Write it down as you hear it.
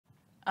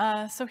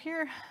So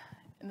here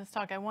in this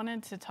talk, I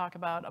wanted to talk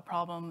about a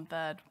problem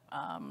that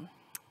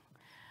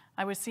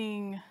I was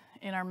seeing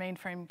in our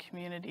mainframe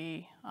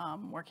community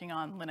working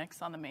on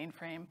Linux on the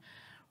mainframe,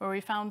 where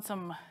we found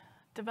some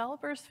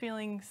developers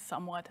feeling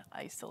somewhat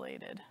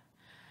isolated.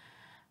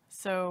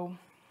 So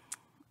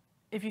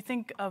if you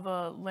think of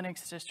a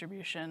Linux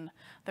distribution,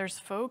 there's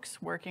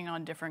folks working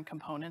on different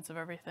components of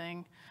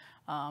everything.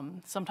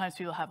 Sometimes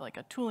people have like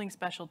a tooling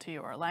specialty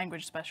or a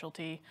language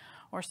specialty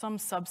or some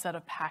subset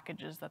of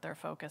packages that they're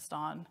focused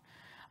on.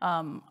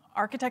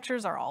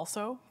 Architectures are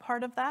also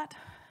part of that.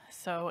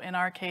 So in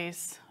our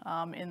case,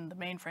 in the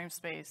mainframe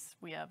space,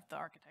 we have the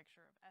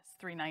architecture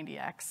of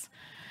S390X.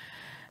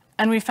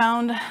 And we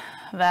found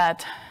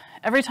that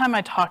every time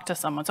I talk to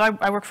someone, so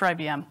I work for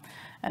IBM,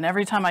 and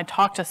every time I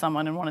talk to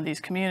someone in one of these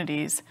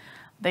communities,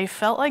 they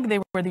felt like they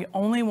were the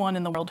only one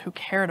in the world who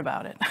cared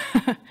about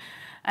it.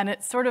 And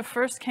it sort of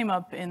first came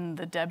up in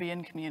the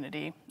Debian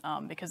community,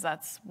 because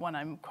that's one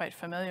I'm quite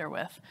familiar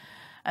with.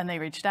 And they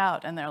reached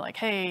out and they're like,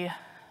 hey,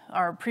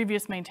 our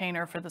previous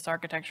maintainer for this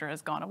architecture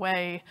has gone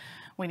away.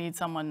 We need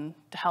someone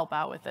to help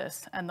out with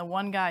this. And the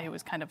one guy who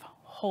was kind of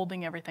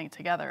holding everything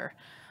together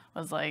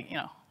was like, you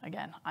know,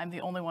 again, I'm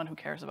the only one who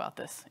cares about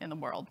this in the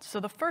world.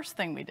 So the first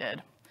thing we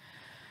did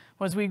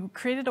was we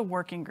created a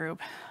working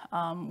group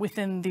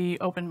within the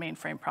Open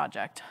Mainframe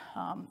project.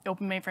 The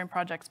Open Mainframe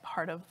project's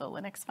part of the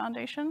Linux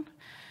Foundation.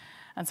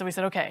 And so we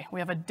said, okay, we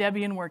have a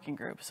Debian working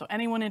group. So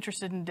anyone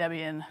interested in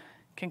Debian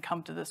can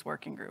come to this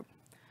working group.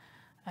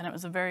 And it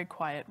was a very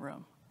quiet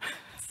room.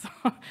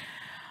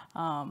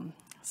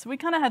 So we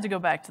kind of had to go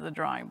back to the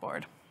drawing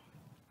board.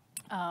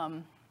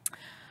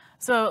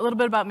 So a little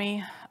bit about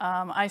me.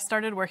 I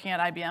started working at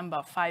IBM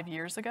about 5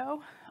 years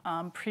ago.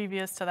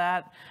 Previous to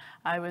that,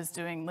 I was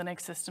doing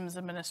Linux systems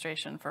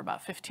administration for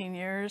about 15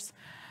 years,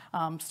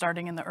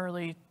 starting in the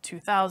early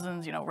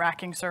 2000s, you know,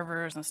 racking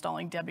servers,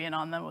 installing Debian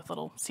on them with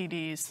little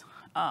CDs.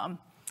 And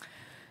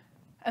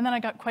then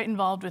I got quite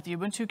involved with the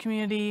Ubuntu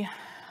community.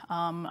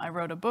 I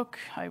wrote a book.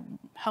 I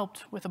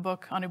helped with a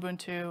book on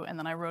Ubuntu, and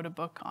then I wrote a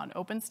book on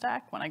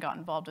OpenStack when I got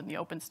involved in the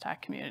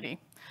OpenStack community.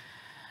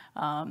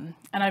 And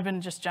I've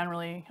been just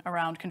generally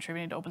around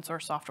contributing to open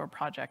source software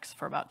projects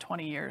for about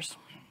 20 years.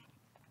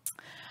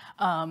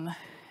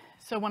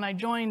 So when I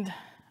joined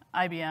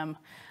IBM,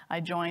 I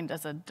joined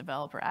as a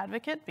developer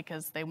advocate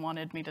because they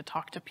wanted me to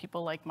talk to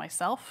people like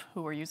myself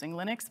who were using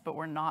Linux but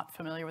were not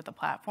familiar with the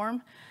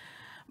platform.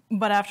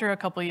 But after a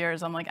couple of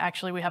years, I'm like,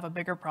 actually, we have a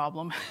bigger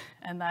problem,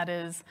 and that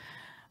is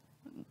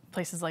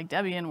places like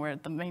Debian where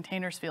the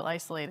maintainers feel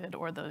isolated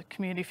or the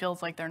community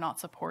feels like they're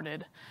not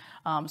supported.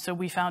 So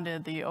we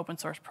founded the open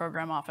source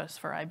program office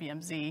for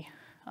IBM Z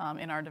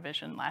in our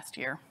division last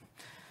year.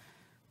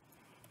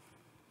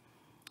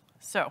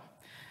 So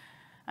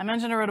I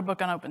mentioned I wrote a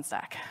book on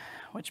OpenStack,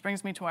 which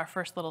brings me to our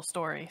first little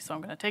story. So I'm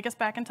going to take us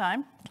back in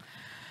time.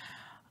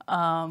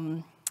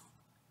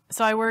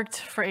 So I worked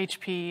for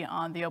HP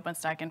on the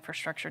OpenStack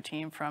infrastructure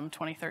team from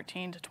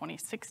 2013 to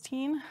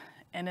 2016.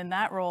 And in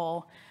that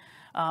role,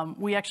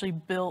 we actually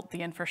built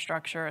the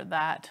infrastructure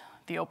that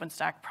the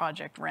OpenStack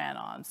project ran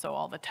on. So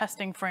all the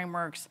testing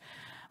frameworks,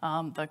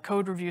 the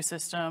code review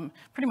system,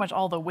 pretty much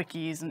all the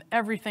wikis and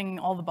everything,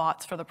 all the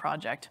bots for the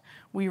project.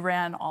 We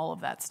ran all of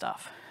that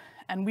stuff.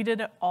 And we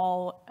did it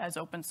all as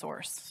open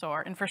source. So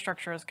our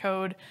infrastructure as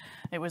code,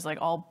 it was like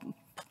all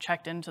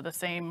checked into the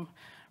same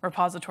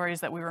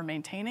repositories that we were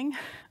maintaining.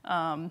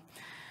 And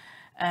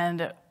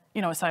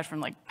you know, aside from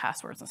like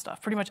passwords and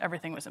stuff, pretty much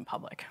everything was in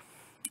public.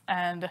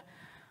 And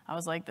I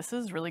was like, this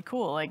is really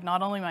cool. Like,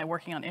 not only am I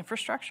working on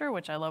infrastructure,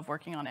 which I love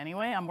working on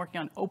anyway, I'm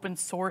working on open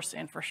source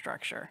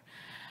infrastructure.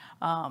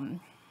 And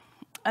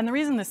the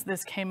reason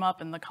this came up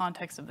in the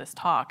context of this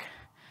talk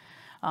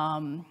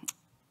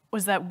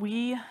was that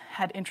we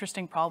had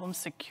interesting problems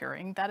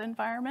securing that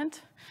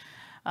environment.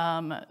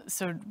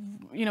 So,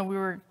 you know, we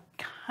were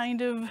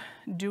kind of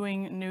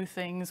doing new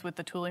things with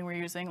the tooling we're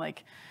using.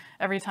 Like,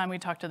 every time we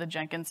talk to the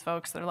Jenkins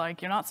folks, they're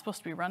like, you're not supposed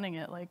to be running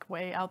it like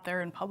way out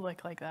there in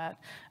public like that.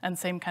 And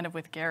same kind of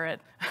with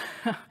Garrett.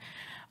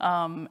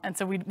 And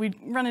so we'd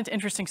run into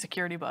interesting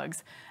security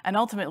bugs. And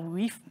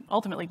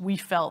ultimately we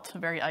felt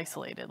very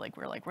isolated. Like,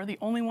 we're the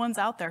only ones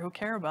out there who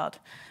care about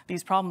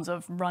these problems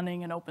of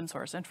running an open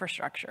source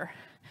infrastructure.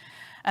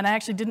 And I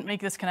actually didn't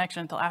make this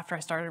connection until after I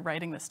started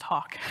writing this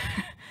talk,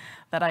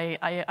 that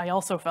I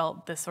also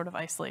felt this sort of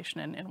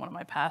isolation in one of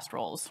my past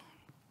roles.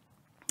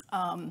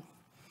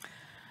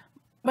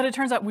 But it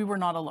turns out we were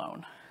not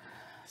alone.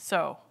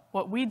 So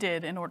what we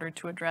did in order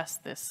to address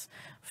this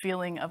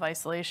feeling of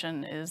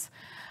isolation is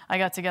I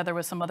got together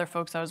with some other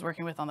folks I was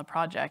working with on the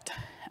project,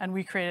 and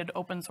we created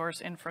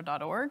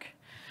opensourceinfra.org,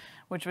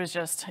 which was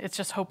it's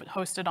just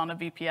hosted on a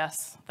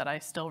VPS that I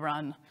still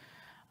run.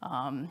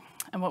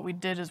 And what we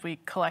did is we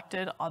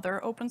collected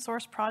other open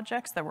source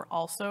projects that were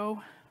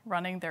also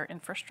running their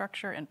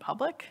infrastructure in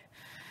public.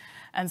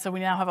 And so we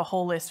now have a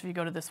whole list. If you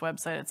go to this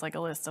website, it's like a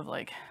list of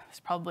like, there's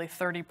probably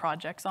 30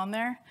 projects on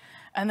there.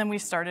 And then we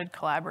started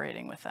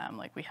collaborating with them.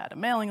 Like, we had a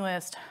mailing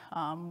list.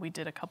 We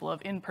did a couple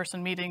of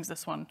in-person meetings.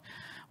 This one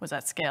was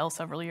at scale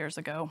several years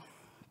ago.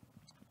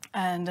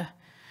 And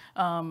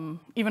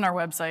even our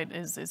website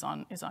is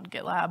on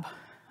GitLab.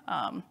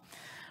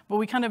 But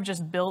we kind of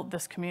just built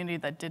this community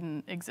that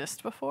didn't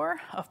exist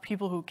before of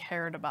people who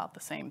cared about the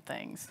same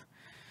things.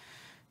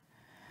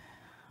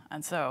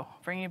 And so,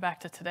 bringing you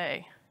back to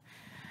today,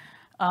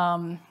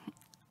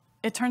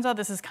 it turns out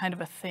this is kind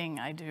of a thing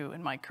I do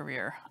in my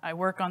career. I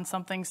work on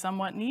something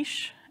somewhat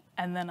niche,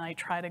 and then I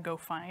try to go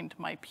find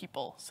my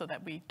people so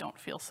that we don't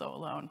feel so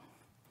alone.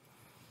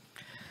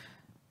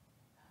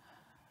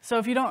 So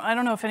if you don't, I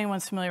don't know if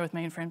anyone's familiar with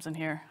mainframes in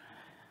here.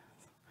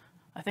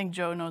 I think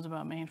Joe knows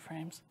about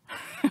mainframes.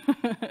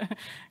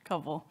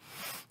 Couple.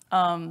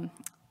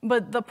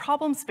 But the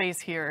problem space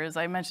here is,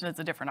 I mentioned it's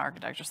a different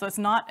architecture. So it's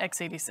not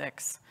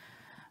x86.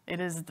 It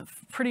is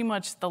pretty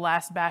much the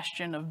last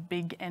bastion of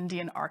big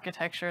endian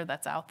architecture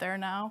that's out there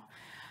now.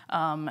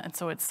 And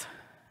so it's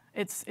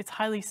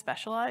highly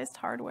specialized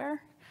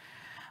hardware.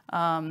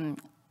 And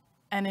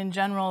in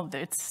general,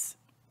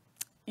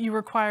 you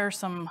require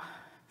some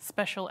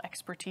special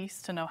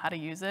expertise to know how to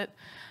use it.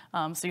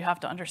 So you have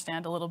to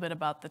understand a little bit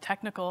about the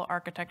technical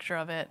architecture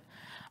of it.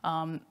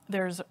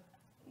 There's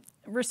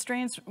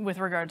restraints with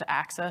regard to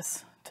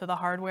access to the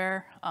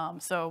hardware.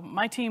 So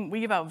my team,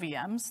 we give out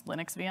VMs,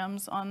 Linux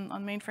VMs on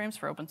mainframes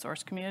for open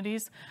source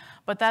communities,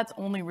 but that's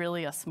only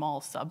really a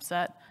small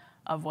subset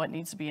of what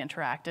needs to be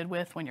interacted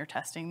with when you're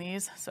testing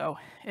these. So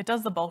it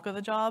does the bulk of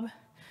the job,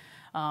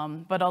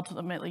 but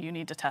ultimately you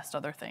need to test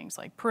other things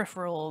like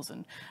peripherals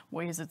and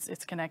ways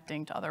it's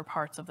connecting to other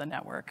parts of the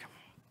network.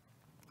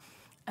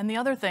 And the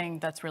other thing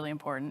that's really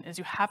important is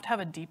you have to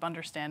have a deep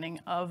understanding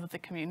of the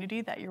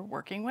community that you're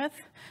working with,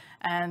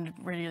 and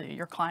really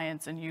your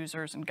clients and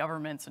users and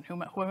governments and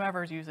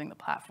whomever is using the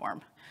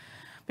platform.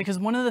 Because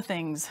one of the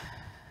things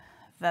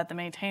that the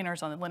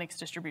maintainers on the Linux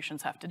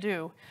distributions have to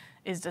do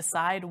is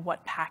decide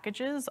what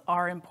packages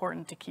are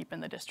important to keep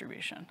in the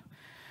distribution.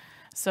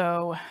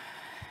 So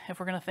if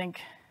we're gonna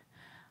think,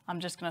 I'm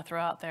just gonna throw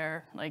out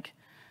there, like,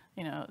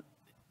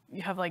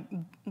 you have like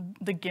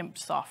the GIMP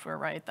software,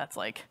 right? That's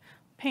like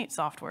Paint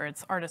software,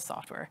 it's artist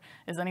software.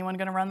 Is anyone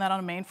gonna run that on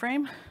a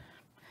mainframe?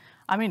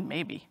 I mean,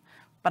 maybe,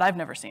 but I've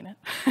never seen it.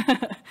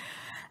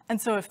 And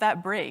so if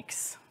that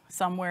breaks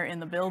somewhere in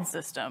the build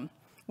system,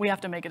 we have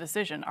to make a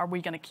decision. Are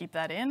we gonna keep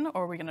that in,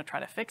 or are we gonna try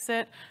to fix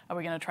it? Are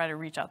we gonna try to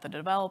reach out to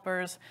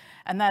developers?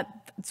 And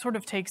that sort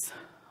of takes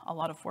a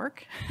lot of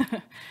work.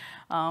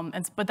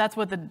 But that's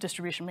what the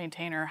distribution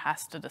maintainer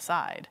has to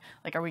decide.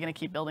 Like, are we gonna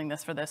keep building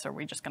this for this, or are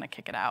we just gonna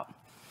kick it out?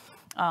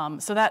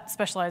 So that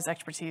specialized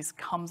expertise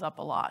comes up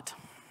a lot.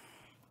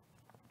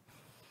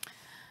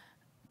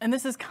 And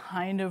this is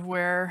kind of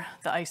where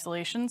the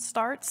isolation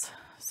starts.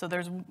 So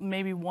there's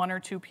maybe one or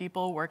two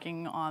people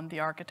working on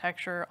the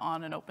architecture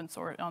on an open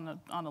source, on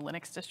a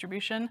Linux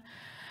distribution.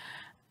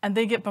 And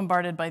they get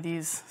bombarded by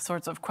these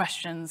sorts of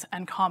questions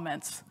and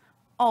comments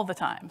all the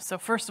time. So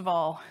first of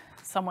all,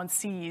 someone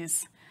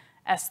sees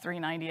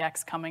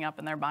S390X coming up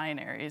in their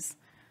binaries,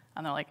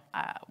 and they're like,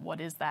 what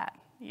is that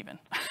even?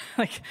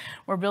 Like,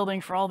 we're building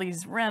for all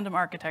these random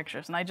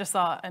architectures. And I just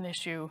saw an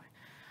issue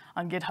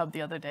on GitHub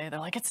the other day.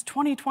 They're like, it's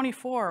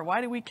 2024. Why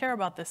do we care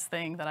about this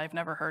thing that I've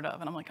never heard of?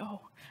 And I'm like,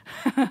 oh,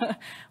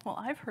 well,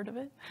 I've heard of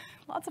it.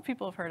 Lots of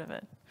people have heard of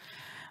it.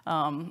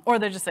 Or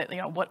they just say,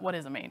 what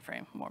is a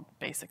mainframe, more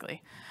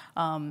basically.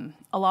 A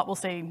lot will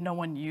say no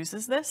one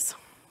uses this.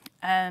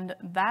 And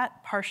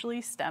that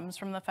partially stems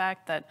from the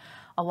fact that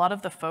a lot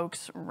of the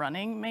folks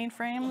running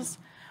mainframes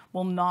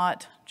will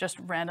not just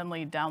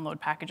randomly download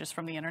packages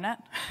from the internet.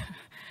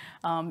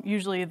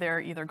 Usually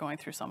they're either going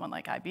through someone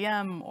like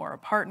IBM or a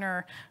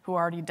partner who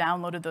already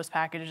downloaded those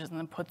packages and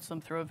then puts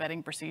them through a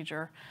vetting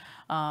procedure.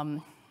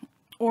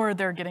 Or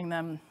they're getting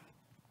them,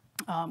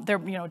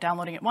 they're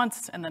downloading it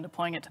once and then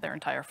deploying it to their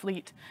entire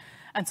fleet.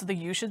 And so the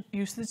usage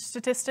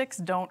statistics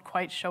don't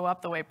quite show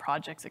up the way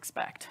projects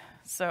expect.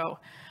 So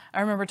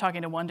I remember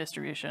talking to one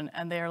distribution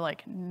and they're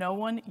like, no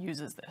one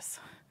uses this.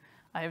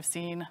 I have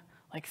seen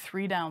like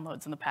 3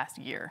 downloads in the past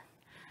year.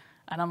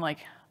 And I'm like,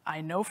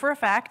 I know for a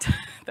fact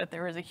that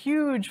there is a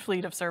huge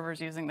fleet of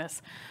servers using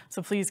this,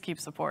 so please keep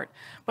support.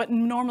 But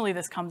normally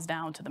this comes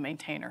down to the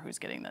maintainer who's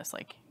getting this,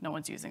 like, no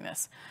one's using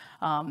this.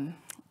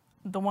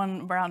 The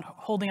one around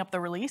holding up the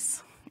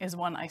release is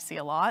one I see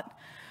a lot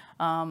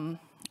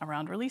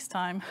around release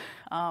time.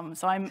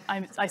 So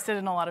I sit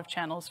in a lot of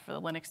channels for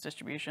the Linux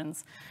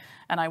distributions,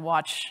 and I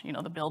watch,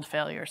 the build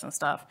failures and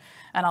stuff.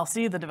 And I'll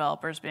see the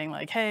developers being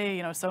like,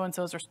 hey,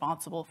 so-and-so is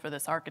responsible for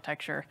this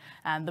architecture,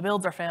 and the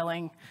builds are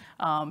failing.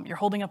 You're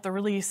holding up the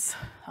release.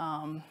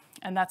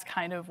 And that's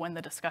kind of when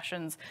the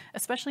discussions,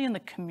 especially in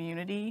the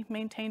community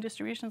maintained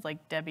distributions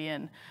like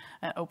Debian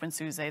and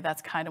openSUSE,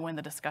 that's kind of when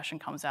the discussion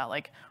comes out.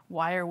 Like,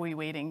 why are we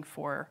waiting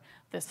for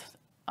this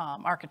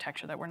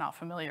architecture that we're not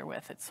familiar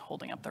with? It's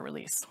holding up the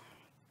release.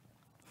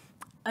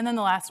 And then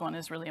the last one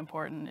is really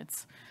important.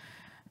 It's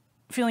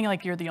feeling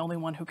like you're the only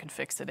one who can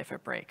fix it if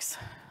it breaks.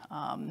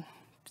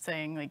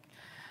 Saying like,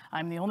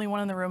 I'm the only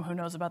one in the room who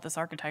knows about this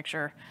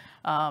architecture.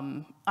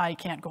 I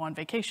can't go on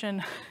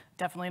vacation,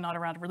 definitely not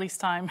around release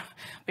time,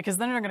 because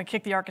then they're going to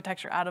kick the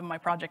architecture out of my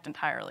project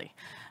entirely.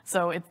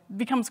 So it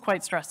becomes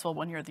quite stressful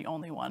when you're the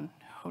only one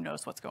who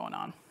knows what's going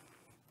on.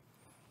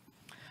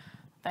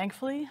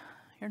 Thankfully,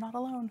 you're not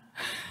alone.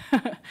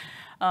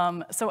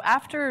 So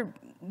after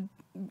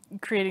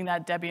creating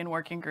that Debian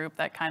working group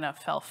that kind of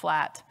fell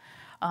flat,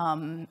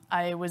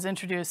 I was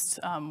introduced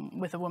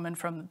with a woman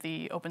from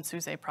the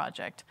openSUSE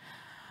project,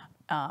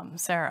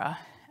 Sarah,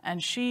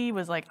 and she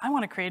was like, I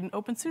want to create an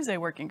openSUSE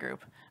working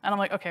group. And I'm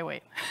like, okay,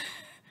 wait.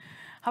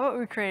 How about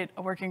we create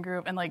a working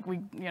group? And like we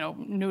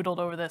noodled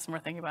over this and we're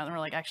thinking about it and we're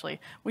like, actually,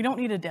 we don't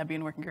need a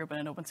Debian working group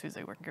and an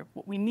openSUSE working group.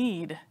 What we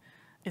need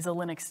is a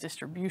Linux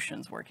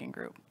distributions working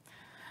group.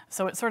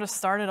 So it sort of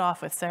started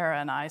off with Sarah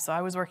and I. So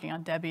I was working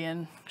on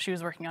Debian, she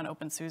was working on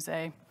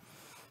openSUSE.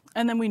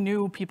 And then we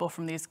knew people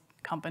from these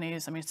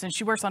companies. I mean, since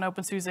she works on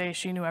openSUSE,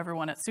 she knew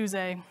everyone at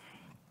SUSE.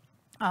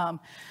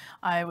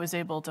 I was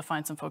able to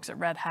find some folks at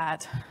Red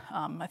Hat.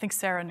 I think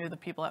Sarah knew the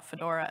people at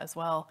Fedora as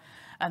well.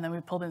 And then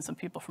we pulled in some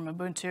people from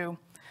Ubuntu.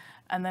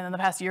 And then in the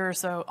past year or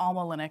so,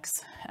 Alma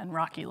Linux and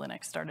Rocky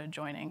Linux started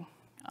joining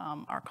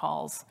our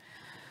calls.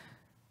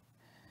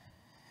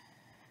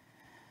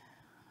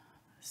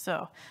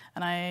 So,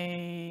 and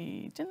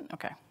I didn't,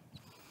 okay.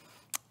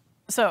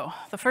 So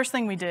the first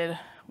thing we did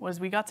was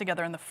we got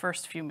together in the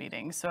first few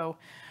meetings. So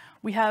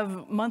we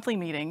have monthly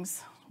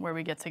meetings where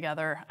we get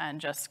together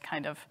and just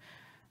kind of,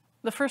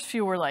 the first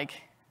few were like,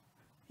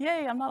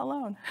 yay, I'm not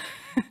alone.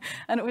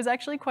 And it was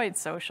actually quite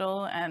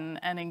social and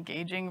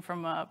engaging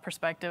from a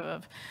perspective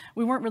of,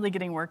 we weren't really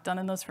getting work done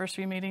in those first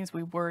few meetings.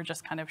 We were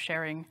just kind of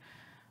sharing,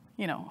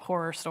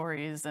 horror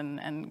stories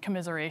and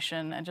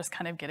commiseration and just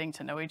kind of getting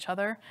to know each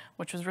other,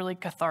 which was really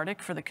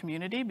cathartic for the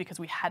community because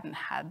we hadn't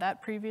had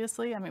that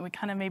previously. I mean, we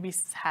kind of maybe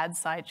had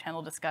side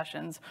channel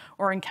discussions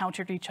or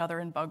encountered each other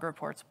in bug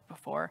reports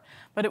before,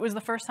 but it was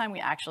the first time we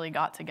actually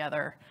got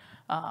together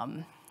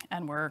and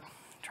were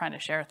trying to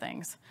share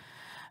things.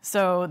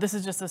 So this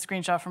is just a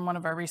screenshot from one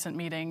of our recent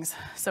meetings.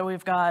 So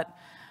we've got,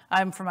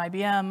 I'm from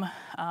IBM.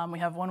 We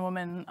have one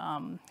woman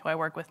who I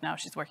work with now.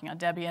 She's working on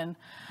Debian.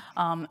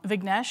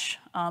 Vignesh,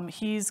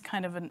 he's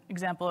kind of an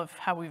example of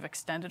how we've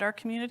extended our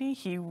community.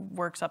 He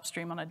works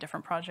upstream on a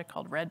different project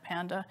called Red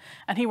Panda,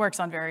 and he works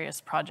on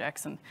various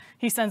projects. And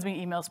he sends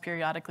me emails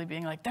periodically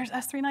being like, there's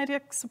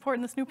S390X support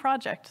in this new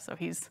project. So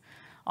he's an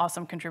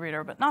awesome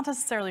contributor, but not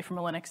necessarily from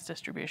a Linux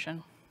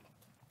distribution.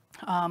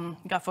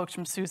 Got folks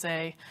from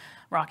SUSE,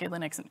 Rocky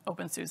Linux, and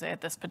openSUSE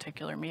at this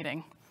particular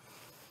meeting.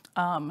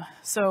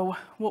 So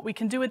what we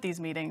can do at these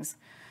meetings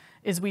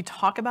is we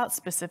talk about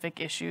specific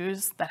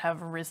issues that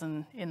have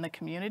arisen in the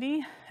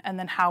community and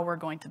then how we're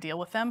going to deal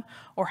with them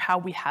or how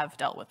we have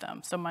dealt with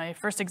them. So my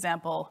first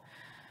example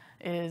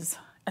is,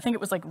 I think it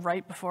was like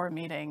right before a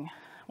meeting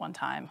one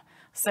time,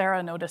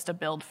 Sarah noticed a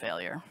build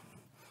failure.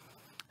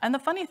 And the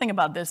funny thing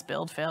about this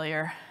build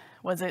failure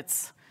was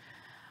its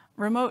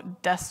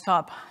remote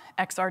desktop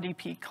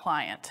XRDP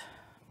client.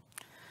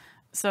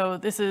 So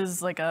this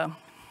is like a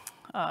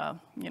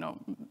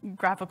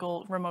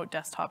graphical remote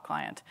desktop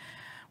client,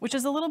 which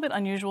is a little bit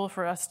unusual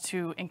for us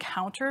to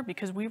encounter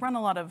because we run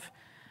a lot of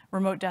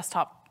remote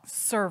desktop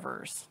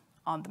servers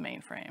on the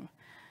mainframe.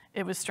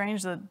 It was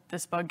strange that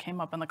this bug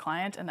came up on the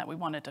client and that we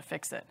wanted to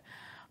fix it.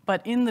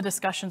 But in the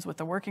discussions with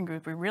the working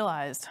group, we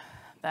realized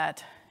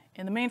that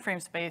in the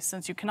mainframe space,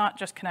 since you cannot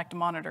just connect a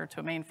monitor to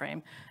a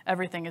mainframe,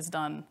 everything is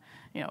done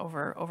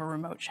over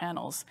remote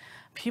channels.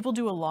 People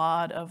do a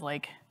lot of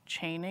like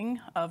chaining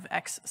of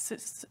X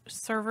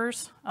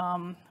servers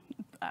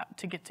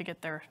to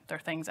get their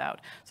things out.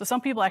 So some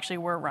people actually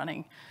were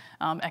running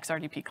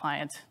XRDP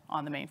client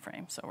on the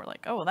mainframe. So we're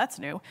like, oh, well, that's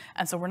new.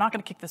 And so we're not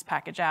going to kick this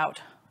package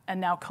out.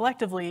 And now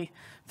collectively,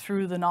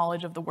 through the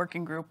knowledge of the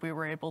working group, we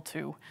were able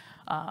to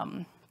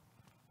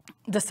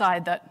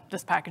decide that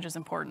this package is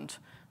important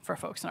for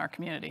folks in our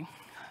community.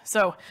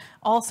 So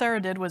all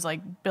Sarah did was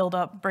like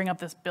bring up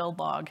this build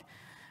log.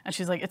 And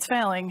she's like, it's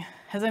failing.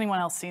 Has anyone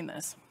else seen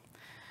this?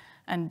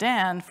 And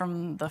Dan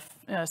from the,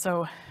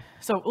 so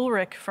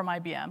Ulrich from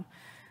IBM,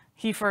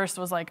 he first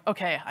was like,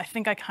 okay, I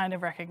think I kind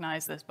of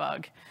recognize this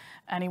bug.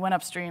 And he went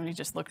upstream and he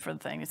just looked for the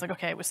thing. He's like,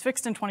 okay, it was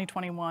fixed in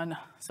 2021,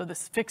 so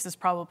this fix is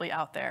probably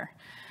out there.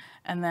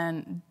 And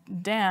then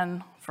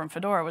Dan from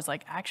Fedora was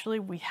like, actually,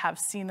 we have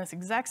seen this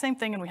exact same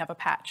thing and we have a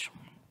patch.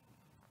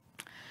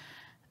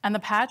 And the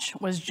patch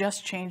was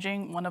just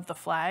changing one of the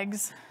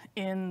flags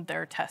in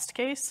their test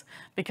case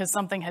because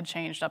something had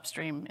changed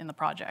upstream in the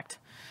project.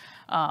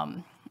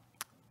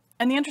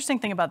 And the interesting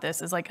thing about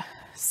this is like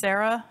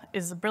Sarah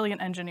is a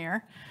brilliant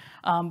engineer,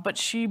 but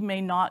she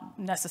may not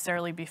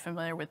necessarily be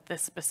familiar with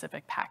this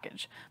specific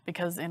package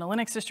because in a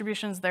Linux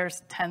distributions,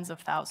 there's tens of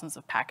thousands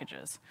of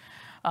packages.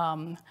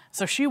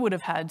 So she would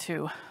have had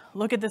to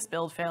look at this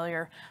build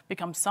failure,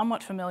 become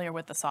somewhat familiar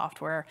with the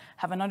software,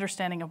 have an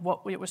understanding of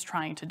what it was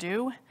trying to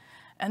do,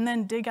 and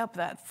then dig up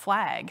that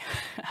flag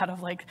out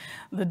of like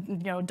the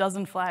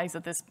dozen flags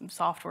that this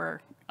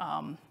software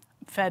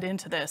fed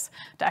into this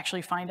to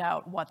actually find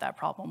out what that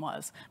problem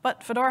was.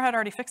 But Fedora had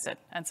already fixed it.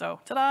 And so,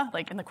 ta-da,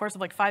 like in the course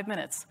of like 5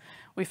 minutes,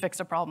 we fixed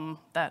a problem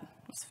that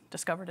was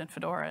discovered in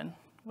Fedora and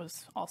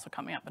was also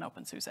coming up in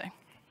openSUSE.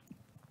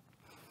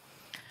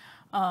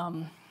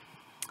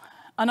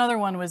 Another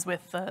one was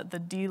with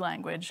the D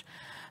language.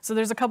 So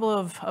there's a couple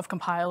of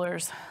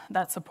compilers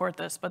that support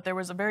this, but there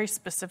was a very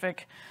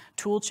specific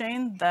tool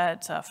chain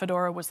that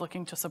Fedora was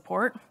looking to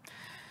support.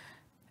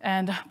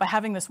 And by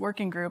having this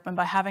working group and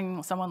by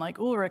having someone like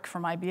Ulrich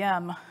from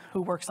IBM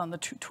who works on the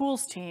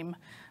tools team,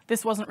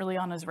 this wasn't really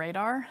on his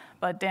radar,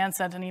 but Dan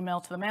sent an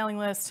email to the mailing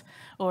list.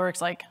 Ulrich's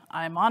like,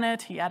 I'm on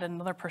it. He added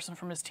another person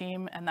from his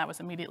team, and that was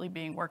immediately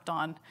being worked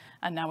on,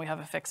 and now we have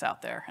a fix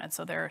out there. And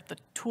so the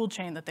tool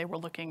chain that they were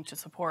looking to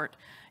support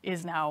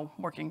is now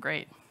working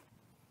great.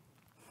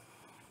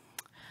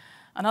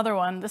 Another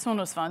one, this one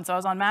was fun. So I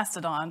was on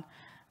Mastodon,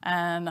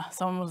 and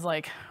someone was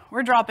like,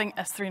 we're dropping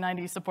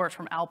S390 support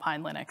from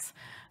Alpine Linux.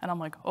 And I'm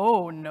like,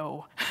 oh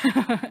no.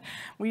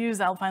 We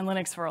use Alpine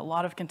Linux for a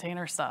lot of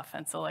container stuff.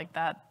 And so like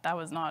that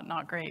was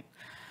not great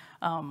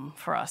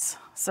for us.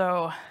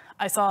 So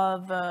I saw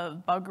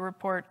the bug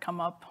report come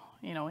up,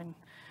 you know,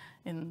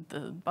 in the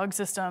bug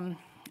system.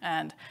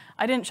 And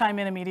I didn't chime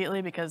in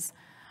immediately because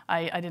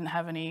I didn't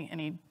have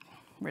any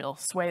real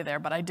sway there,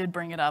 but I did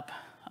bring it up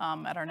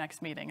at our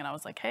next meeting, and I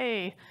was like,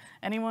 hey,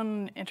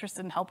 anyone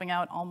interested in helping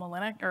out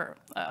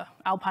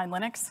Alpine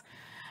Linux?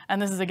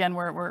 And this is, again,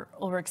 where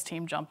Ulrich's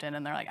team jumped in,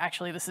 and they're like,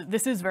 actually,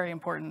 this is very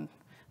important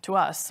to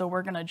us, so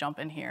we're going to jump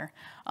in here.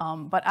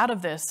 But out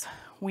of this,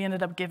 we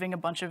ended up giving a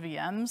bunch of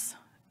VMs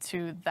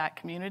to that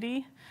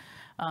community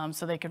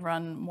so they could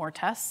run more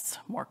tests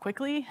more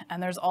quickly.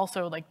 And there's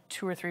also like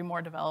 2 or 3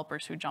 more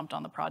developers who jumped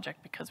on the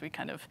project because we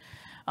kind of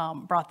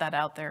brought that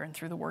out there, and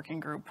through the working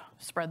group,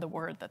 spread the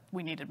word that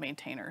we needed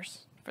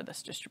maintainers for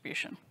this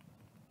distribution.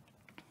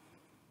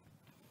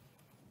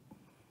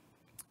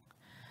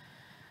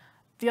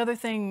 The other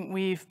thing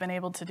we've been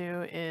able to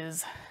do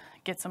is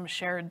get some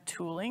shared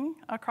tooling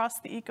across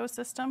the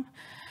ecosystem.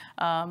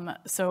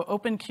 So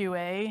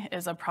OpenQA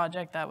is a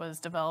project that was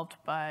developed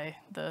by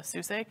the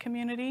SUSE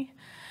community,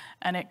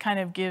 and it kind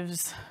of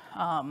gives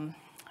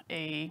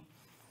a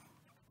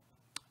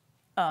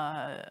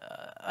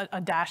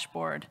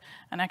dashboard.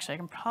 And actually, I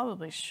can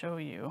probably show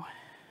you.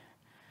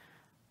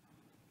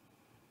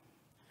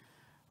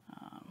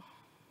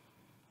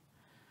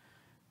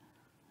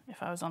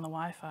 If I was on the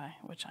Wi-Fi,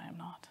 which I am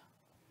not.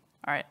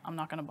 All right, I'm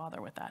not going to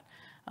bother with that.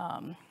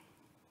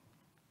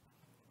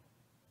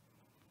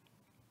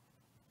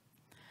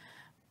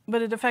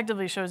 But it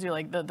effectively shows you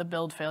like the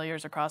build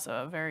failures across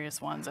various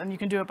ones, and you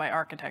can do it by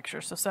architecture.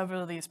 So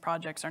several of these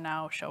projects are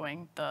now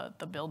showing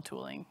the build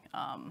tooling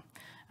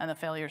and the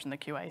failures in the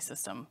QA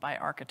system by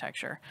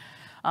architecture.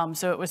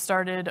 So it was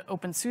started,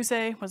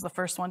 openSUSE was the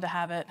first one to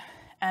have it,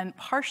 and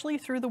partially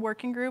through the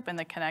working group and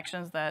the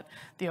connections that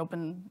the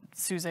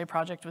openSUSE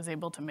project was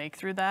able to make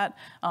through that,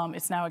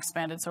 it's now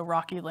expanded. So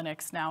Rocky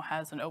Linux now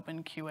has an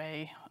open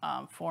QA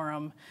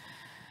forum,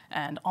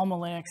 and Alma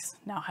Linux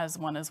now has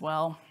one as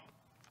well.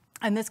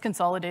 And this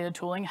consolidated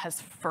tooling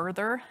has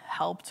further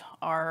helped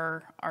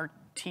our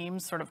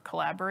teams sort of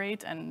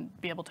collaborate and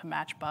be able to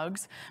match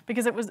bugs,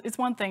 because it's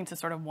one thing to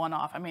sort of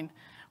one-off. I mean,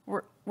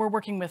 we're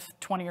working with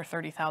 20 or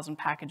 30,000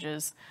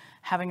 packages.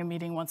 Having a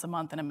meeting once a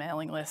month and a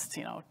mailing list,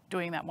 you know,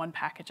 doing that one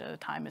package at a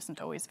time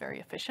isn't always very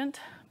efficient.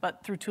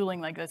 But through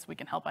tooling like this, we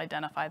can help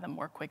identify them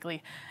more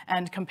quickly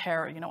and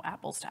compare, you know,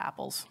 apples to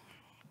apples.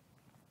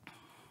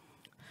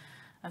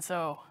 And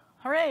so,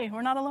 hooray,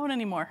 we're not alone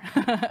anymore.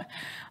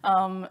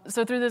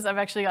 So through this, I've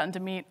actually gotten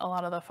to meet a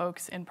lot of the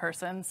folks in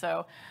person.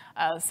 So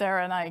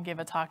Sarah and I gave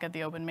a talk at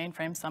the Open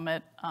Mainframe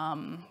Summit a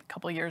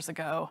couple years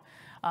ago.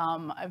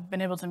 I've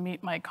been able to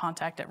meet my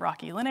contact at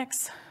Rocky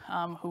Linux,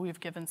 who we've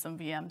given some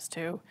VMs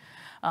to,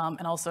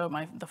 and also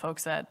the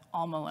folks at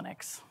Alma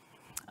Linux.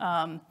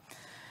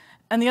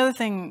 And the other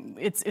thing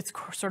it's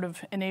sort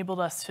of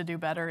enabled us to do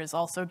better is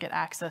also get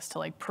access to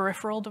like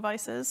peripheral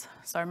devices.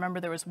 So I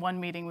remember there was one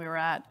meeting we were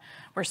at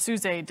where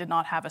SUSE did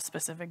not have a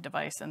specific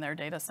device in their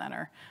data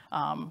center,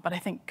 but I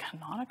think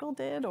Canonical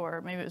did, or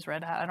maybe it was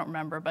Red Hat, I don't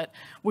remember. But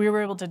we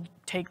were able to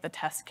take the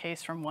test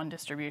case from one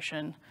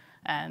distribution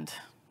and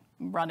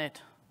run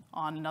it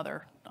on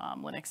another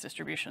Linux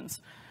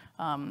distribution's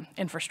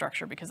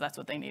infrastructure, because that's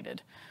what they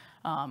needed.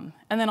 And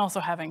then also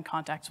having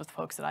contacts with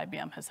folks at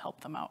IBM has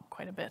helped them out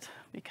quite a bit,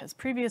 because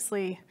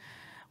previously,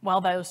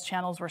 while those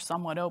channels were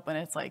somewhat open,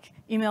 it's like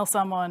email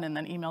someone and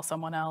then email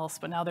someone else,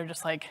 but now they're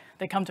just like,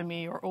 they come to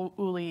me or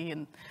Uli,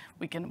 and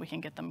we can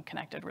get them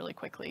connected really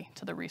quickly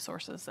to the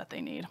resources that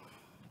they need.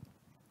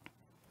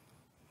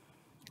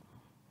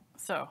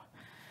 So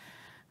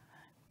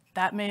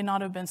that may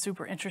not have been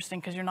super interesting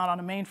because you're not on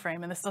a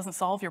mainframe, and this doesn't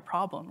solve your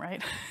problem,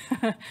 right?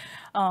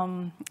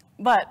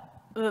 But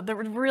the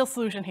real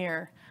solution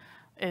here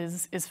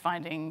is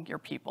finding your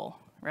people,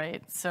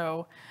 right?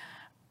 So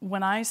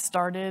when I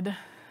started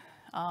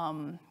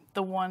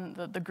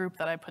the group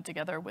that I put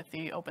together with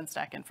the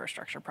OpenStack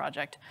infrastructure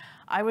project.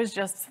 I was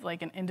just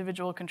like an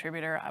individual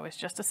contributor. I was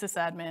just a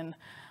sysadmin.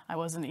 I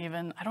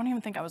don't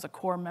even think I was a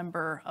core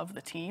member of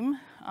the team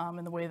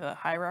in the way the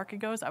hierarchy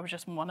goes. I was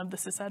just one of the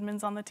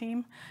sysadmins on the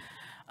team.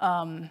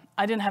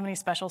 I didn't have any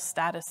special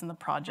status in the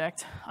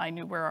project. I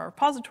knew where our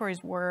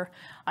repositories were,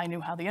 I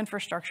knew how the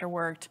infrastructure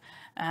worked,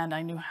 and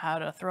I knew how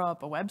to throw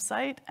up a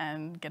website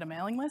and get a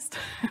mailing list.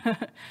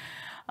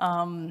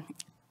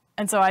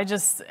 And so I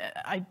just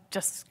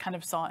kind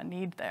of saw a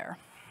need there.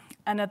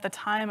 And at the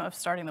time of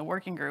starting the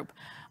working group,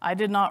 I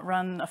did not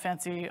run a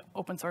fancy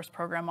open source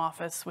program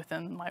office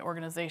within my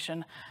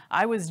organization.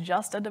 I was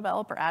just a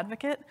developer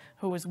advocate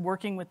who was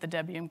working with the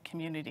Debian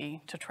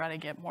community to try to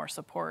get more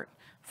support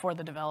for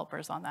the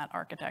developers on that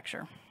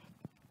architecture.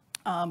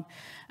 And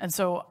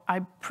so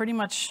I pretty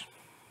much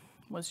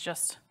was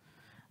just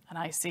an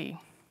IC.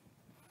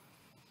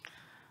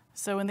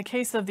 So in the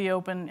case of the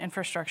Open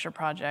Infrastructure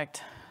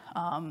Project,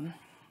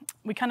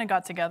 we kind of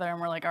got together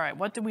and we're like, all right,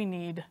 what do we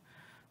need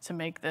to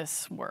make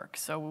this work?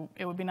 So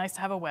it would be nice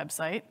to have a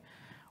website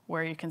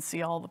where you can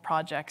see all the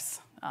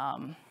projects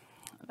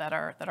that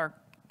are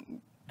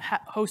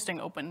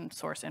hosting open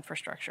source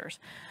infrastructures.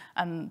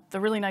 And the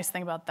really nice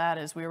thing about that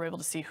is we were able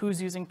to see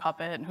who's using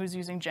Puppet and who's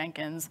using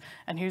Jenkins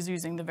and who's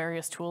using the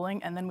various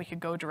tooling, and then we could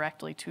go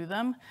directly to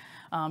them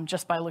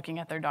just by looking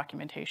at their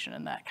documentation,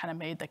 and that kind of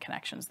made the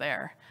connections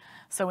there.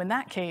 So in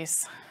that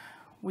case,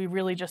 we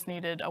really just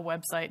needed a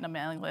website and a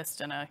mailing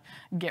list and a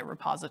Git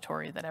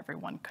repository that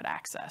everyone could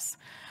access.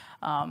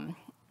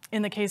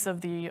 In the case of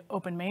the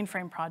Open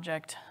Mainframe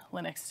Project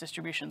Linux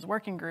Distributions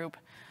Working Group,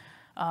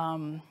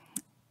 Sarah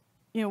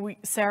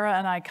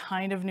and I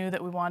kind of knew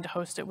that we wanted to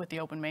host it with the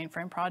Open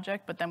Mainframe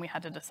Project, but then we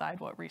had to decide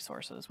what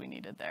resources we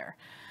needed there.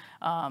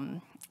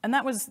 And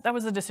that was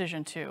a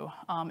decision too.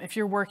 If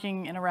you're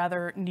working in a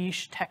rather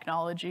niche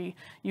technology,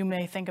 you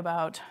may think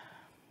about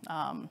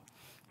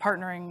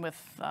partnering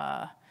with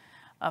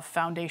a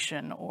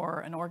foundation or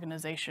an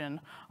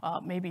organization,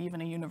 maybe even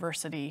a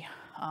university,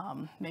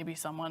 maybe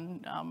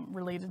someone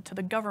related to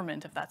the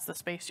government if that's the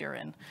space you're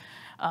in.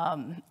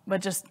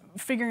 But just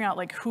figuring out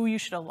like who you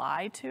should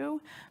ally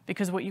to,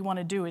 because what you want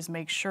to do is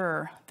make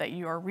sure that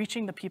you are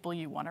reaching the people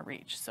you want to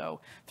reach.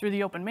 So through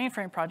the Open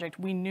Mainframe Project,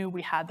 we knew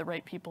we had the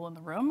right people in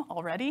the room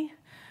already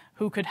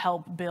who could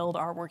help build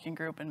our working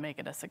group and make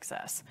it a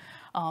success.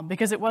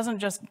 Because it wasn't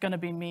just going to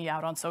be me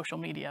out on social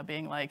media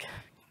being like,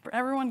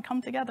 everyone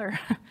come together.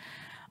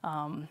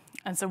 And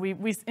so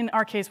in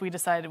our case, we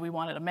decided we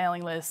wanted a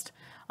mailing list,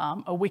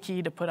 a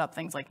wiki to put up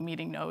things like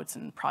meeting notes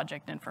and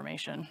project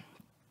information.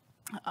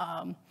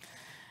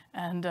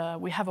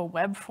 We have a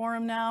web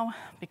forum now,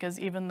 because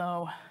even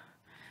though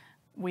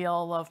we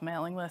all love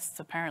mailing lists,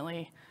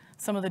 apparently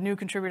some of the new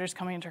contributors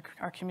coming into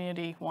our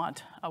community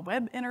want a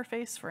web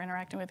interface for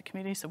interacting with the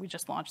community, so we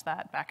just launched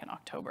that back in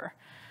October.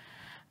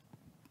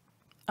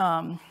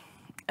 And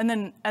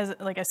then,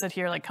 like I said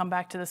here, like come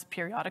back to this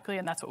periodically,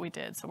 and that's what we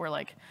did. So we're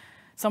like,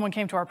 someone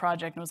came to our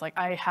project and was like,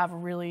 I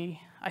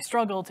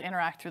struggle to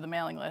interact through the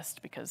mailing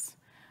list because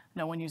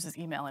no one uses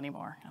email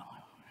anymore.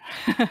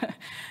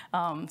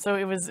 So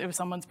it was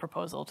someone's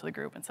proposal to the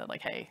group and said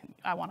like, hey,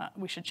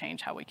 we should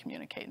change how we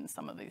communicate in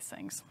some of these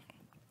things.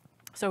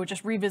 So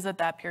just revisit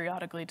that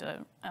periodically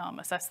to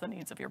assess the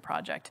needs of your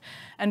project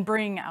and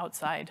bring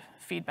outside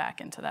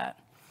feedback into that.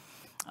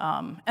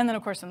 And then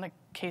of course, in the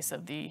case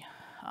of the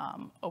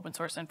open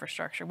source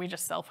infrastructure, we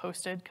just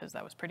self-hosted because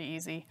that was pretty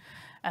easy.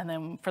 And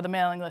then for the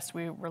mailing list,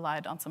 we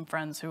relied on some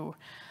friends who,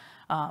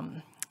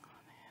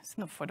 it's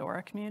in the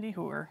Fedora community,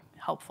 who were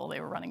helpful. They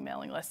were running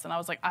mailing lists. And I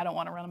was like, I don't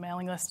want to run a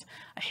mailing list.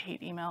 I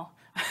hate email.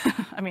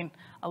 I mean,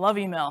 I love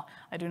email.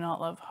 I do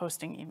not love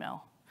hosting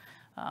email.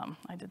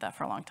 I did that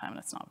for a long time, and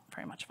it's not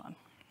very much fun.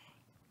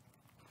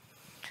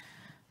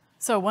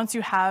 So once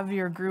you have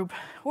your group,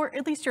 or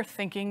at least you're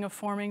thinking of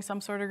forming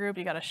some sort of group,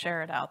 you got to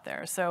share it out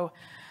there. So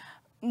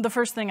the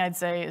first thing I'd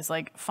say is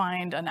like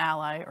find an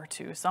ally or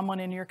two, someone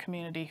in your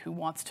community who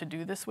wants to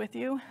do this with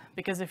you,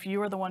 because if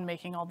you are the one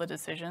making all the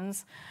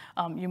decisions,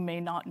 you may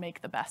not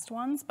make the best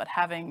ones, but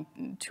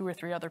having 2 or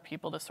 3 other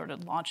people to sort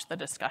of launch the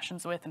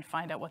discussions with and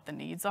find out what the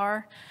needs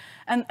are,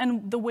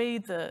 and the way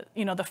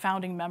the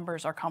founding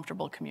members are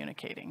comfortable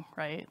communicating,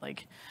 right?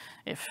 Like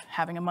if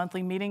having a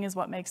monthly meeting is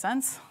what makes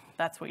sense,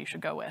 that's what you should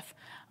go with.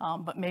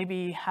 But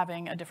maybe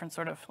having a different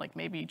sort of like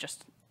maybe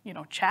just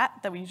chat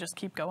that we just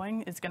keep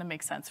going is going to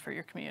make sense for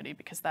your community,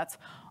 because that's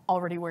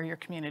already where your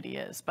community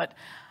is. But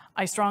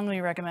I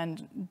strongly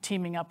recommend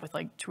teaming up with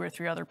like 2 or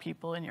 3 other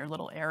people in your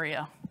little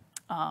area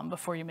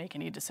before you make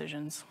any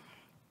decisions.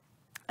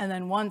 And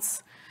then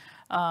once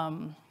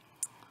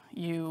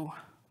you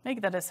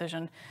make that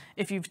decision,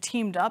 if you've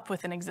teamed up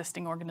with an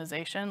existing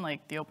organization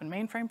like the Open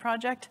Mainframe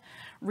Project,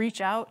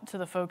 reach out to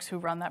the folks who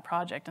run that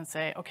project and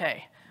say,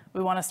 okay,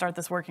 we want to start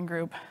this working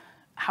group.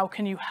 How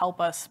can you help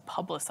us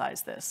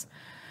publicize this?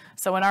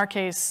 So in our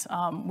case,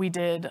 we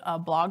did a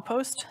blog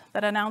post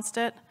that announced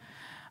it.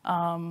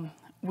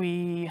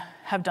 We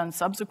have done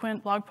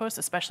subsequent blog posts,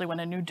 especially when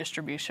a new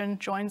distribution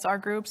joins our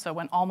group. So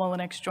when Alma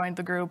Linux joined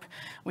the group,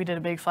 we did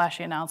a big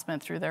flashy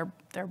announcement through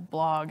their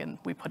blog, and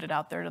we put it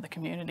out there to the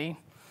community.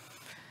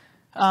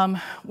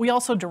 We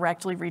also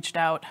directly reached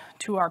out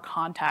to our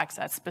contacts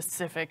at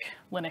specific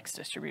Linux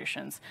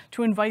distributions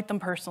to invite them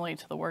personally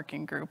to the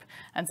working group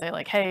and say,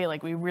 like, hey,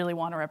 like, we really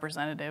want a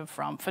representative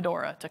from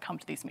Fedora to come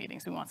to these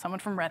meetings. We want someone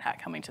from Red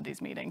Hat coming to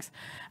these meetings.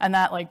 And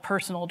that, like,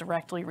 personal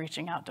directly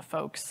reaching out to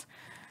folks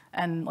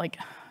and, like,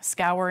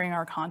 scouring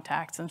our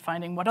contacts and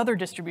finding what other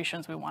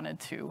distributions we wanted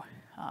to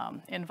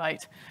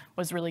invite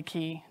was really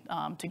key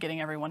to getting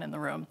everyone in the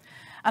room.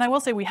 And I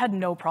will say we had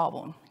no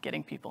problem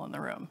getting people in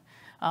the room.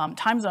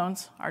 Time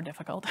zones are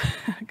difficult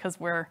because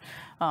we're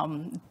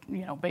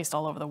based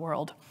all over the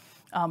world.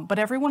 But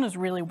everyone is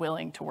really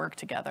willing to work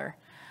together,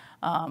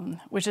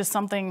 which is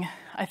something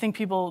I think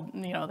people,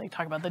 they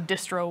talk about the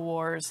distro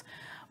wars.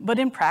 But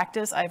in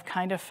practice, I've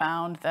kind of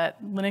found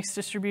that Linux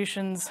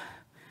distributions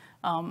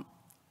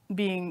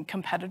being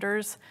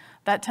competitors,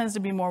 that tends to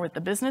be more with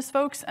the business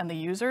folks and the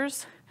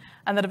users.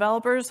 And the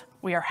developers,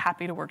 we are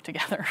happy to work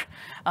together.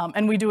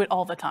 And we do it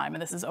all the time.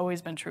 And this has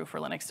always been true for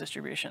Linux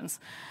distributions.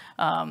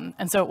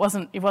 And so it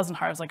wasn't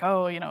hard. I was like,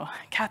 oh,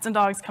 cats and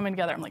dogs coming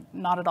together. I'm like,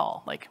 not at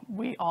all. Like,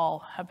 we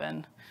all have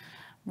been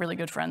really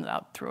good friends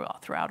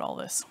throughout all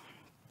this.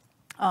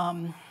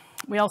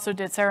 We also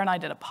Sarah and I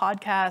did a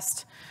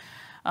podcast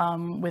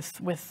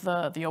with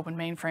the Open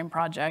Mainframe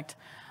project.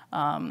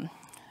 And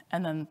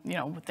then,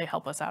 they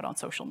help us out on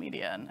social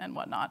media and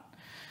whatnot.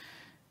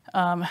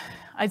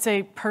 I'd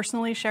say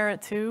personally share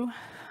it too.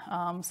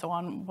 So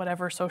on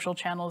whatever social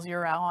channels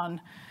you're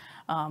on,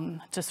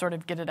 to sort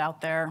of get it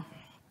out there.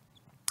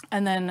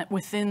 And then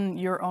within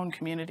your own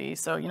community.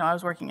 So, I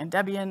was working in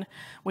Debian.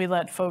 We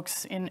let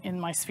folks in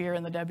my sphere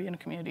in the Debian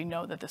community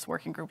know that this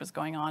working group is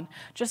going on,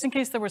 just in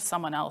case there was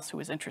someone else who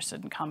was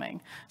interested in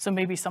coming. So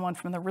maybe someone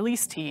from the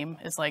release team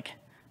is like,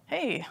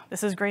 hey,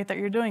 this is great that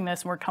you're doing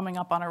this, and we're coming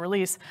up on a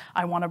release.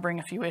 I want to bring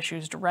a few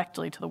issues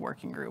directly to the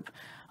working group.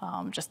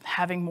 Just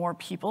having more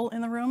people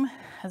in the room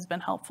has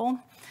been helpful.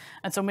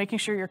 And so making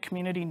sure your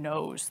community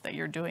knows that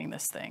you're doing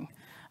this thing.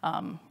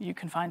 You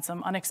can find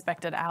some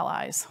unexpected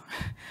allies.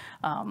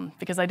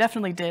 Because I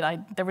definitely did.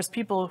 There was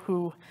people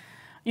who,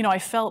 I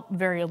felt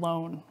very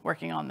alone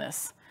working on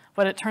this.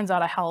 But it turns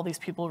out I had all these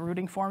people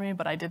rooting for me,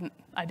 but I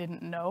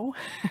didn't know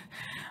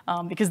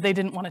because they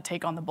didn't want to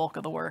take on the bulk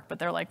of the work. But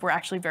they're like, we're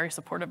actually very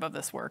supportive of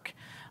this work,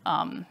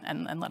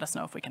 and let us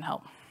know if we can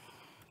help.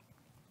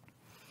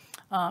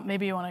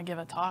 Maybe you want to give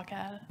a talk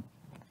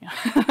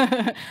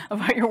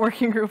about your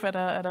working group at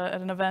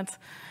an event.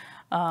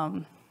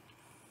 And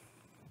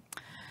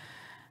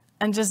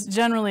just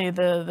generally,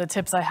 the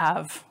tips I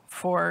have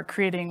for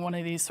creating one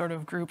of these sort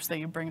of groups that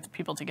you bring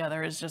people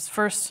together is just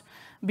first,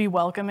 be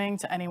welcoming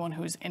to anyone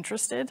who's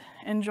interested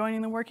in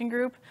joining the working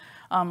group.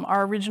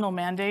 Our original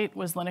mandate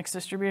was Linux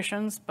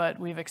distributions, but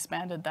we've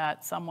expanded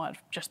that somewhat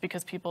just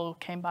because people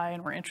came by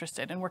and were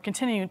interested. And we're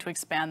continuing to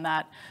expand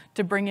that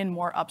to bring in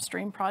more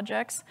upstream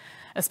projects.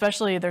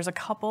 Especially, there's a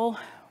couple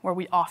where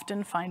we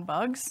often find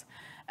bugs,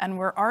 and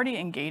we're already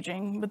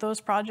engaging with those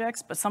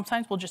projects, but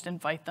sometimes we'll just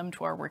invite them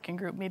to our working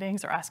group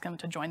meetings or ask them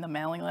to join the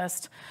mailing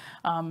list.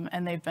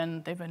 And they've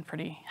been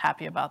pretty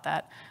happy about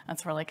that. And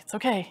so we're like, it's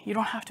okay, you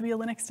don't have to be a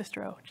Linux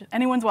distro.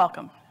 Anyone's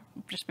welcome,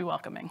 just be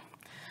welcoming.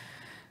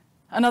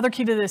 Another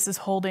key to this is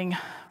holding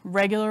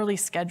regularly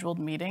scheduled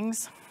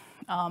meetings.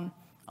 A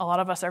lot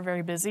of us are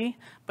very busy,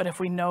 but if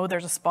we know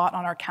there's a spot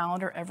on our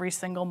calendar every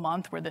single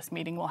month where this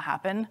meeting will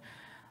happen,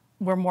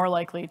 we're more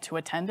likely to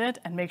attend it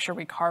and make sure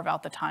we carve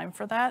out the time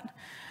for that.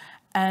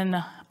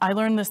 And I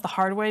learned this the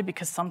hard way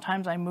because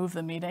sometimes I move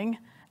the meeting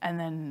and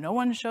then no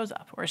one shows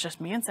up, or it's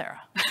just me and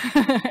Sarah.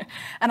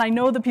 And I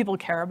know that people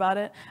care about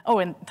it. Oh,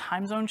 and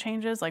time zone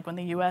changes, like when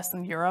the US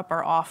and Europe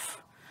are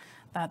off,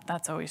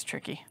 that's always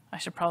tricky. I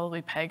should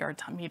probably peg our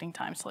meeting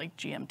times to like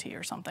GMT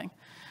or something.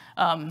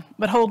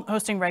 But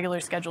hosting regular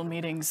scheduled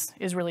meetings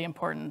is really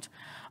important.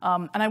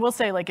 And I will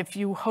say, like, if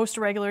you host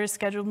a regular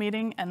scheduled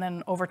meeting and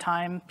then over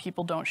time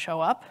people don't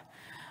show up,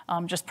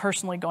 just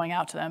personally going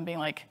out to them being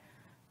like,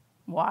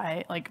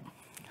 why? Like,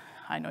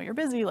 I know you're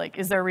busy. Like,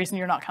 is there a reason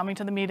you're not coming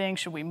to the meeting?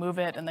 Should we move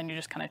it? And then you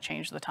just kind of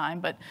change the time.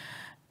 But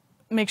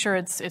make sure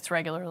it's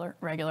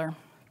regular.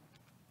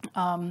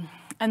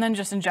 And then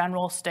just in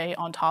general, stay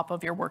on top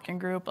of your working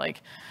group,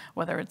 like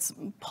whether it's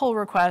pull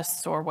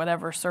requests or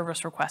whatever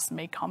service requests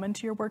may come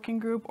into your working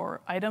group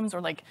or items,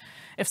 or like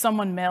if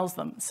someone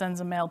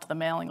sends a mail to the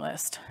mailing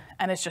list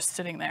and it's just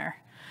sitting there.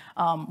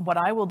 What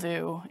I will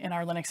do in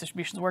our Linux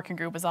distributions working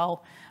group is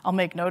I'll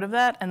make note of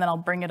that and then I'll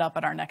bring it up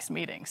at our next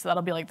meeting. So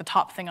that'll be like the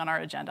top thing on our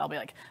agenda. I'll be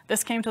like,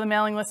 this came to the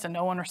mailing list and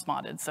no one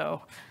responded,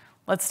 so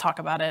let's talk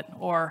about it,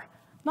 or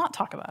not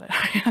talk about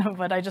it.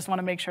 But I just want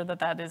to make sure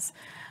that is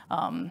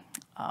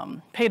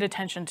paid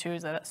attention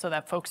to, so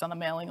that folks on the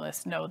mailing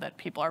list know that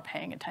people are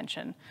paying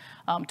attention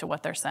to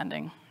what they're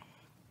sending.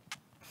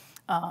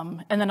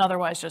 And then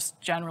otherwise,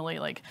 just generally,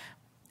 like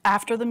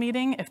after the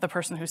meeting, if the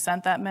person who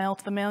sent that mail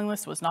to the mailing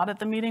list was not at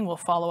the meeting, we'll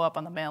follow up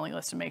on the mailing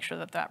list to make sure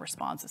that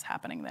response is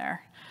happening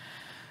there.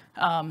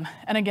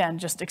 And again,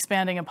 just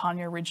expanding upon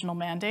your original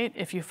mandate,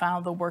 if you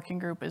found the working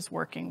group is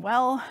working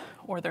well,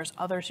 or there's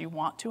others you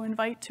want to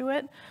invite to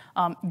it,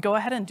 go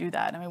ahead and do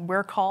that. I mean,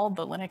 we're called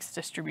the Linux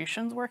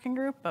Distributions Working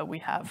Group, but we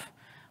have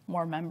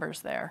more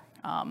members there.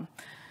 And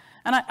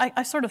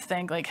I sort of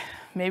think, like,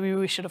 maybe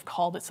we should have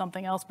called it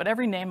something else, but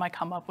every name I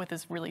come up with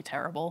is really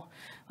terrible.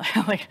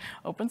 Like,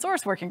 open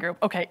source working group.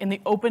 Okay, in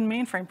the open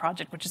mainframe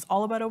project, which is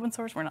all about open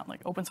source, we're not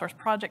like open source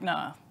project,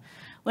 no.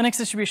 Linux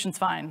distribution's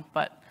fine,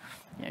 but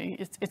you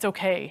know, it's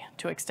okay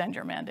to extend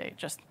your mandate.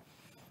 Just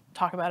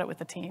talk about it with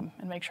the team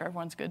and make sure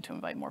everyone's good to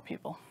invite more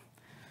people.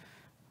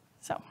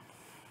 So,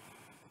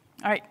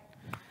 all right,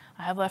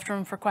 I have left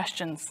room for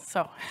questions,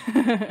 so.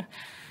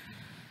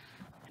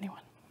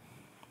 Anyone?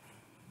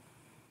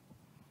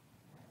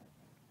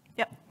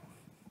 Yep.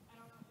 I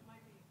don't know, it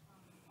might be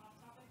off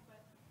topic,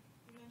 but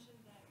you mentioned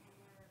that you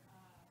were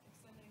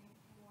extending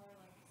more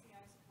like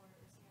CI support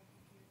or CI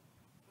compute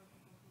for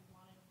people who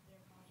wanted their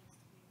projects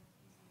to be able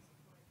to easily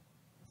support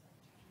this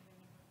architecture they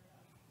never heard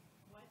of.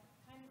 What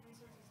kind of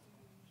resources do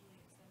you usually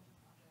extend to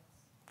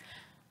projects?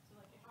 So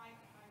like if I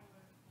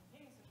were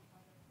maintaining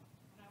such a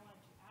project and I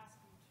wanted to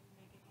ask you to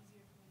make it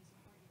easier for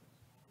me to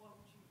support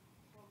you,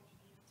 what would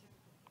you typically do?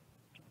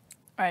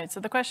 All right,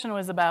 so the question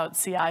was about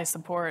CI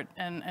support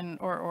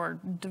or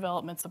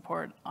development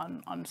support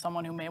on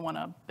someone who may want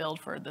to build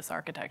for this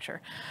architecture.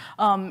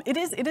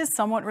 It is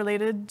somewhat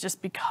related, just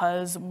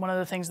because one of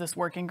the things this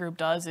working group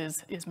does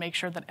is make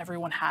sure that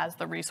everyone has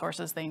the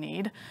resources they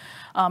need.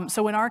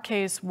 So in our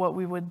case, what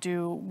we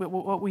do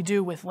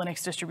with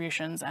Linux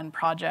distributions and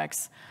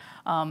projects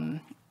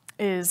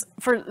is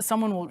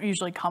someone will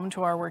usually come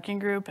to our working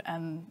group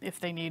and if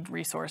they need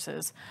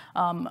resources.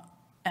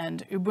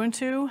 And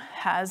Ubuntu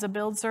has a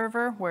build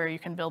server where you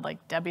can build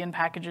like Debian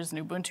packages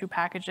and Ubuntu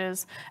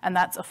packages, and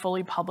that's a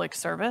fully public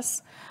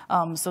service.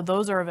 So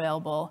those are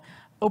available.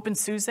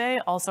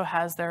 openSUSE also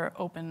has their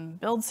open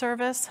build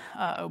service,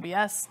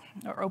 OBS,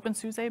 or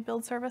openSUSE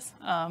build service.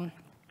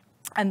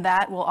 And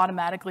that will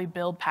automatically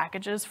build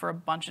packages for a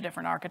bunch of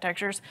different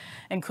architectures,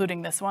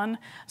 including this one.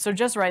 So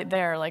just right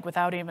there, like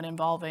without even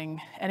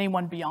involving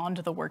anyone beyond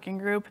the working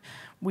group,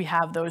 we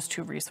have those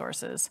two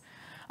resources.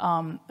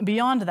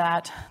 Beyond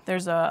that,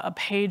 there's a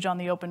page on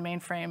the Open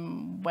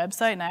Mainframe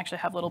website, and I actually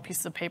have little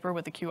pieces of paper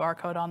with a QR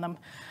code on them,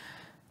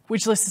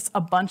 which lists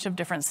a bunch of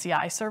different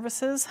CI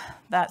services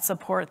that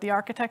support the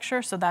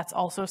architecture. So that's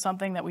also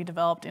something that we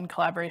developed in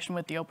collaboration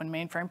with the Open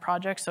Mainframe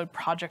project, so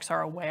projects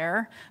are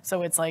aware.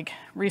 So it's like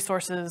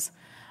resources.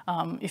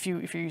 If you're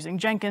using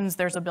Jenkins,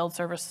 there's a build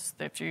service.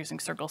 If you're using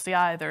Circle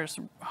CI, there's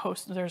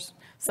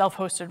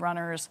self-hosted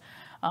runners.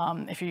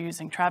 If you're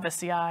using Travis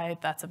CI,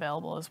 that's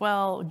available as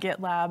well.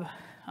 GitLab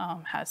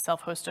has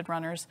self-hosted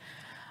runners.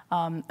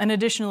 And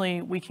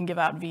additionally, we can give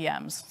out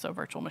VMs, so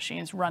virtual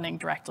machines running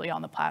directly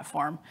on the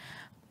platform.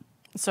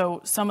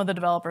 So some of the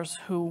developers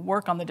who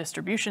work on the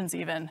distributions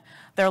even,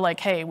 they're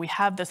like, hey, we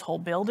have this whole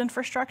build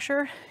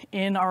infrastructure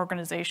in our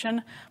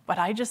organization, but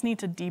I just need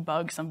to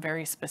debug some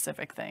very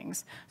specific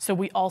things. So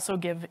we also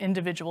give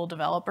individual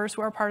developers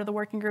who are part of the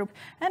working group,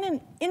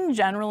 and in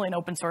general, in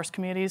open source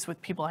communities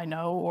with people I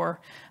know or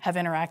have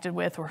interacted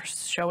with or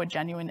show a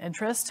genuine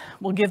interest,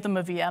 we'll give them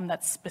a VM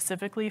that's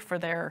specifically for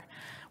their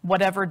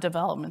whatever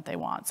development they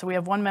want. So we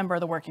have one member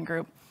of the working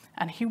group,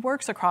 and he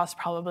works across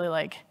probably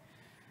like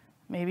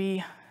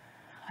maybe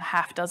a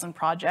half dozen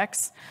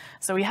projects.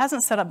 So he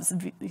hasn't set up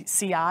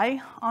CI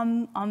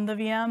on the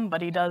VM,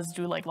 but he does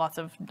do like lots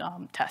of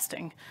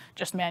testing,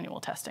 just manual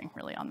testing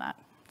really on that.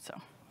 So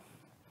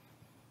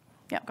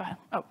yeah, go ahead.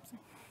 Oh.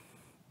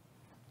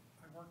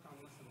 I worked on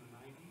this in the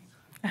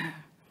 90s,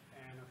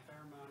 and a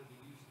fair amount of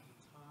the use at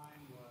the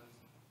time was,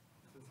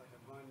 since I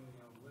could run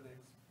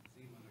Linux,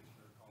 Z-Linux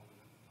they're called it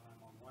at the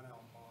time, on one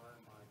LPAR,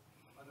 and my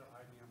other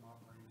IBM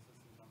operating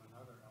systems on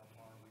another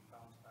LPAR, we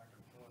bounced back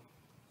and forth,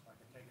 so I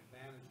could take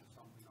advantage of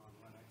something on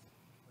Linux,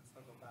 but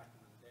still go back to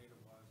where the data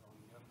was on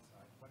the other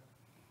side. But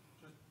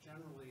just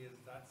generally, is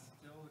that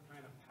still the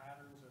kind of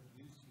patterns of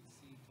use you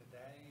see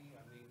today?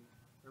 I mean,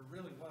 there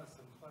really was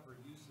some clever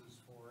uses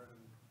for it,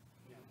 and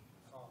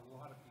saw a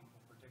lot of people,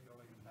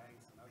 particularly in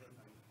banks and other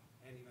things,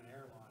 and even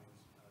airlines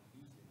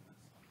using this.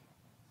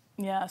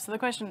 Yeah, so the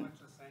question, Much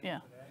the same yeah.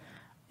 today?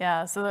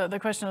 Yeah, so the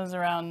question was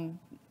around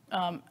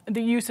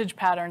the usage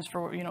patterns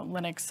for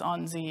Linux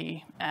on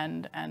Z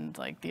and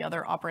like the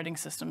other operating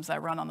systems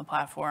that run on the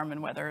platform,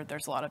 and whether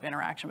there's a lot of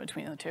interaction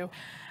between the two.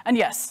 And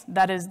yes,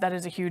 that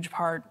is a huge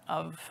part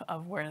of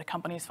where the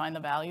companies find the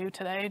value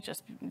today,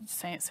 just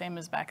same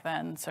as back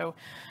then. So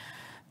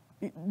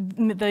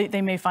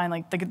they may find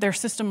like their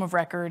system of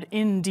record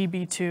in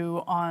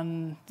DB2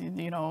 on,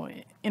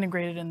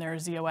 integrated in their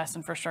ZOS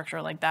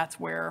infrastructure, like that's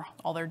where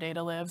all their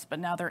data lives, but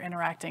now they're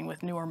interacting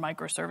with newer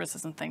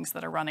microservices and things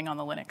that are running on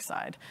the Linux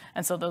side.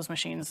 And so those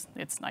machines,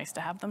 it's nice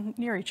to have them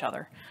near each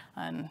other,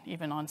 and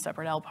even on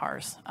separate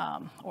LPARs,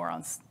 or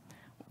on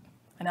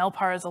an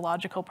LPAR is a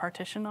logical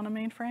partition on a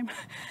mainframe.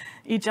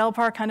 Each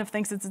LPAR kind of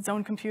thinks it's its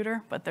own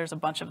computer, but there's a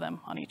bunch of them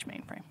on each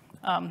mainframe.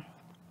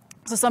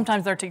 So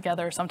sometimes they're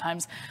together,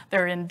 sometimes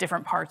they're in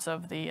different parts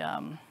of the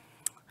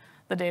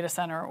the data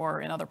center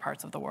or in other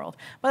parts of the world.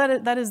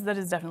 But that is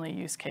definitely a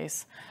use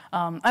case.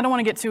 I don't want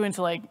to get too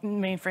into like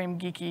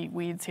mainframe geeky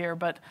weeds here,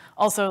 but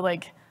also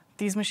like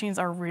these machines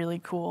are really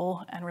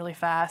cool and really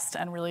fast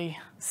and really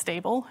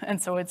stable.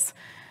 And so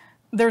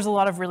there's a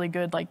lot of really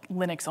good like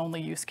Linux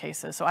only use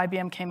cases. So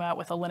IBM came out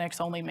with a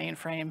Linux only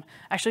mainframe,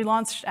 actually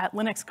launched at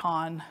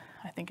LinuxCon,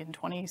 I think in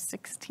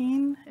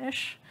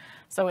 2016-ish.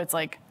 So it's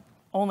like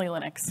only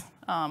Linux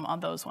on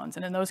those ones.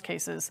 And in those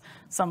cases,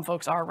 some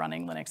folks are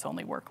running Linux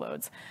only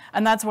workloads.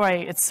 And that's why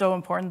it's so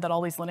important that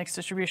all these Linux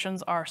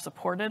distributions are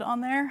supported on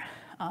there.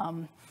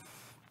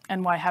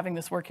 And why having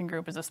this working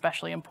group is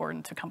especially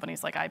important to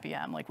companies like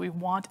IBM. Like we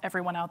want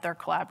everyone out there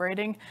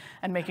collaborating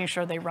and making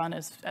sure they run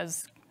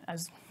as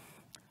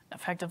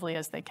effectively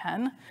as they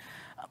can.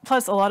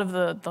 Plus, a lot of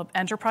the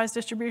enterprise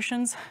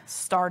distributions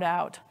start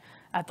out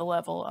at the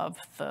level of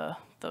the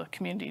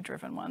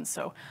community-driven ones.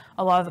 So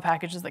a lot of the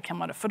packages that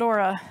come out of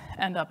Fedora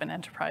end up in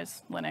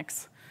enterprise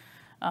Linux.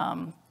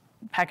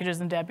 Packages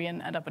in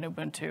Debian end up in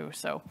Ubuntu.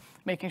 So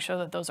making sure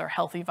that those are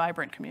healthy,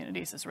 vibrant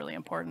communities is really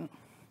important.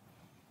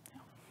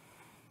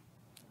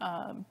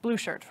 Blue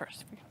shirt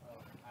first.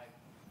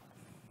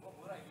 What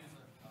would I use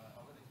a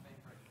Linux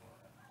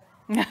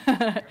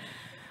mainframe for?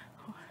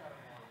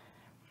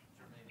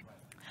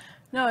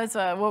 No, it's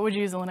what would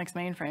you use a Linux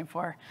mainframe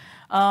for?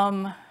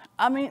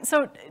 I mean,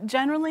 so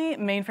generally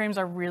mainframes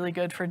are really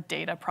good for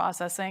data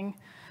processing,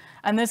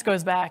 and this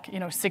goes back,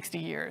 60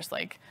 years.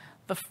 Like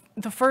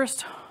the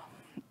first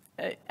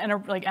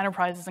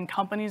enterprises and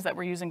companies that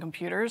were using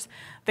computers,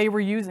 they were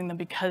using them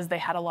because they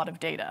had a lot of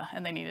data,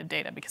 and they needed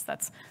data because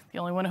that's the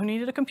only one who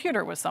needed a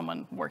computer was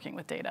someone working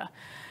with data.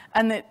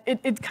 And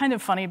it's kind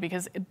of funny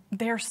because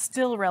they're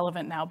still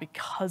relevant now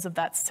because of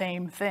that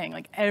same thing.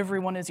 Like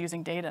everyone is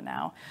using data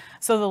now.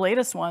 So the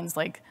latest ones,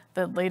 like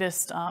the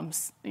latest, the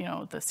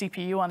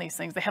CPU on these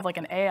things, they have like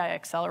an AI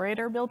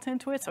accelerator built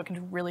into it, so it can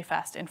do really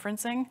fast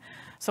inferencing.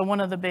 So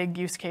one of the big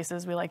use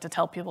cases we like to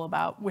tell people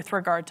about with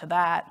regard to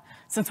that,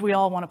 since we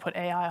all want to put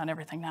AI on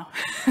everything now,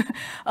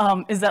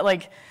 is that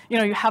like,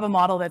 you have a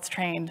model that's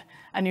trained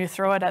and you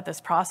throw it at this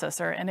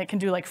processor and it can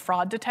do like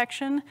fraud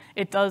detection.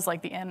 It does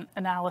like the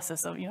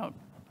analysis of,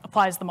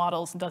 applies the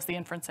models and does the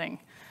inferencing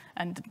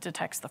and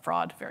detects the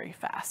fraud very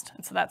fast.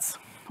 And so that's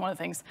one of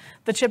the things.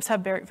 The chips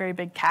have very, very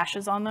big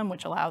caches on them,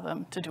 which allow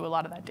them to do a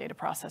lot of that data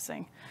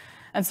processing.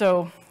 And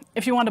so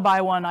if you want to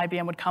buy one,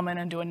 IBM would come in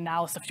and do an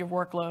analysis of your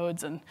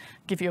workloads and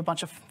give you a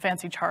bunch of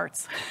fancy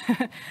charts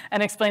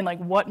and explain like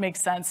what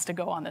makes sense to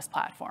go on this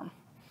platform.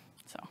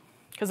 So,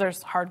 because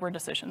there's hardware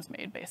decisions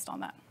made based on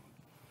that.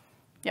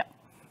 Yeah.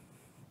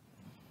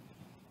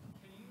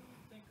 Can you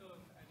think of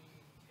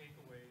any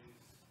takeaways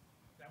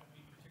that would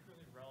be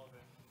particularly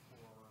relevant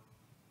for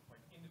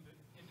like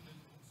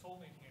individual sole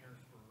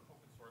maintainers for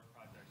open source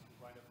projects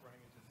who wind up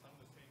running into some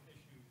of the same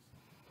issues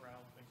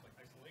around things like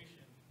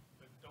isolation,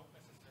 but don't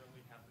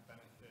necessarily have the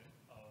benefit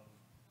of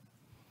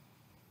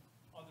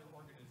other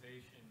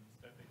organizations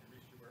that they can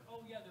reach to where,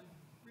 oh yeah, they're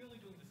really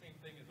doing the same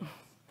thing as us,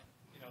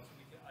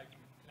 so I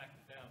can connect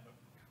with them, but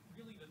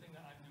really the thing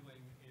that I'm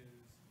doing is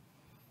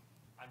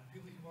I'm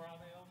really more on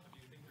my own. So do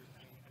you think there's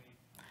any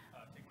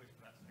takeaways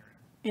for that scenario?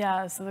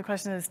 Yeah, so the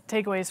question is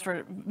takeaways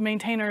for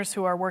maintainers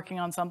who are working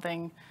on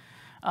something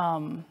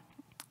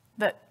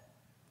that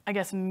I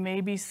guess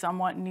maybe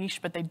somewhat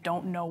niche, but they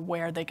don't know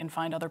where they can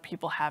find other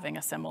people having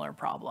a similar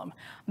problem.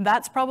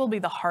 That's probably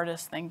the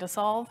hardest thing to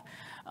solve.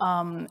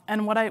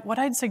 And what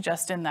I'd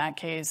suggest in that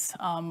case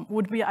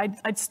would be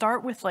I'd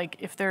start with like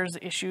if there's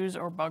issues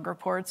or bug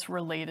reports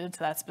related to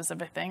that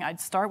specific thing, I'd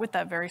start with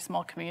that very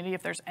small community.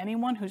 If there's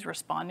anyone who's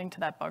responding to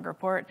that bug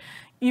report,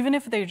 even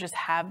if they just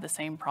have the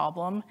same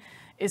problem,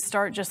 is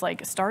start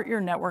your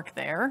network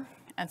there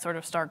and sort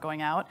of start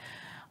going out.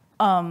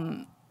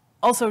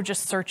 Also,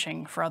 just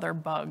searching for other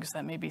bugs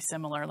that may be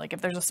similar. Like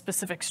if there's a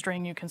specific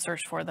string you can search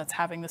for that's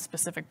having this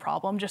specific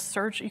problem, just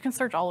search. You can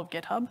search all of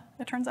GitHub,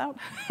 it turns out.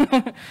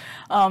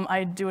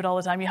 I do it all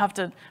the time. You have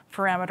to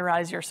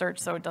parameterize your search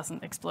so it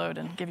doesn't explode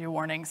and give you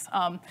warnings.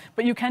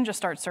 But you can just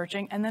start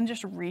searching and then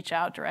just reach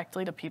out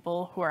directly to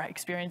people who are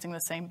experiencing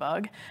the same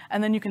bug.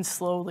 And then you can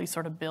slowly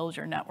sort of build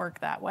your network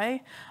that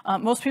way.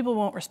 Most people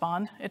won't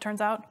respond, it turns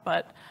out,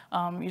 but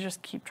you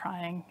just keep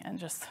trying and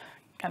just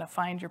kind of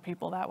find your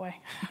people that way.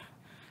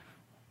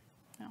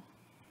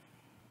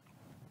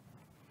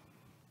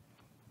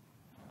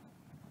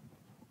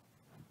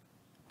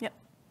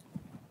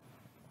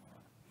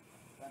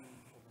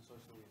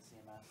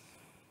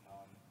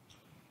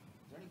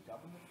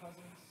 Government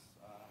presence,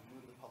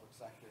 new to the public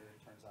sector, it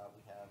turns out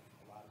we have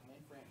a lot of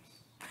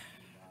mainframes. And,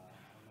 I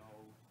don't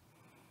know,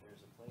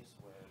 there's a place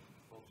where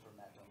folks from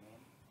that domain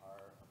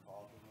are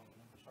involved in open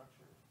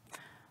infrastructure.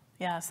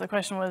 Yeah, so the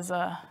question was,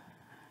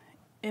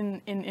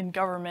 in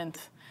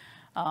government,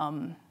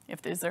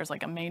 if there's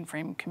like a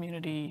mainframe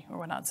community or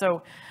whatnot.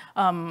 So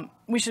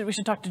we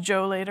should talk to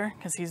Joe later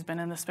because he's been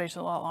in this space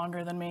a lot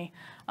longer than me.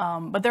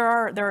 But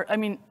I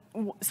mean,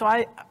 so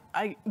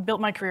I built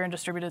my career in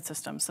distributed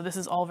systems, so this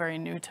is all very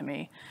new to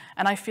me.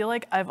 And I feel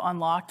like I've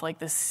unlocked like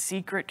this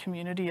secret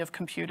community of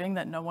computing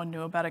that no one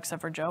knew about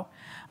except for Joe.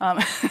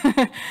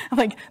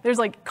 Like there's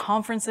like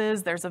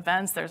conferences, there's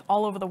events, there's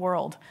all over the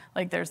world.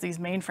 Like there's these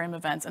mainframe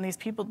events, and these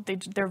people,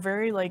 they're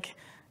very like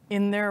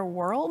in their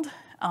world.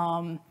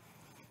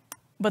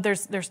 But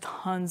there's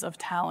tons of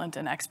talent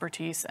and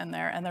expertise in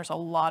there, and there's a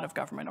lot of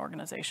government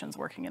organizations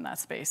working in that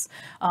space.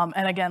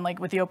 And again, like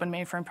with the Open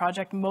Mainframe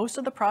project, most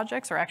of the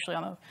projects are actually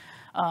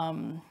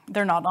on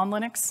they're not on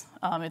Linux.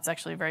 It's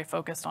actually very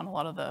focused on a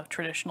lot of the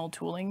traditional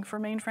tooling for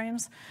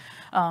mainframes.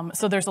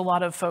 So there's a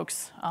lot of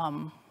folks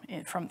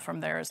from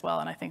there as well,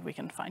 and I think we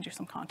can find you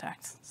some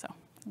contacts. So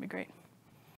it'd be great.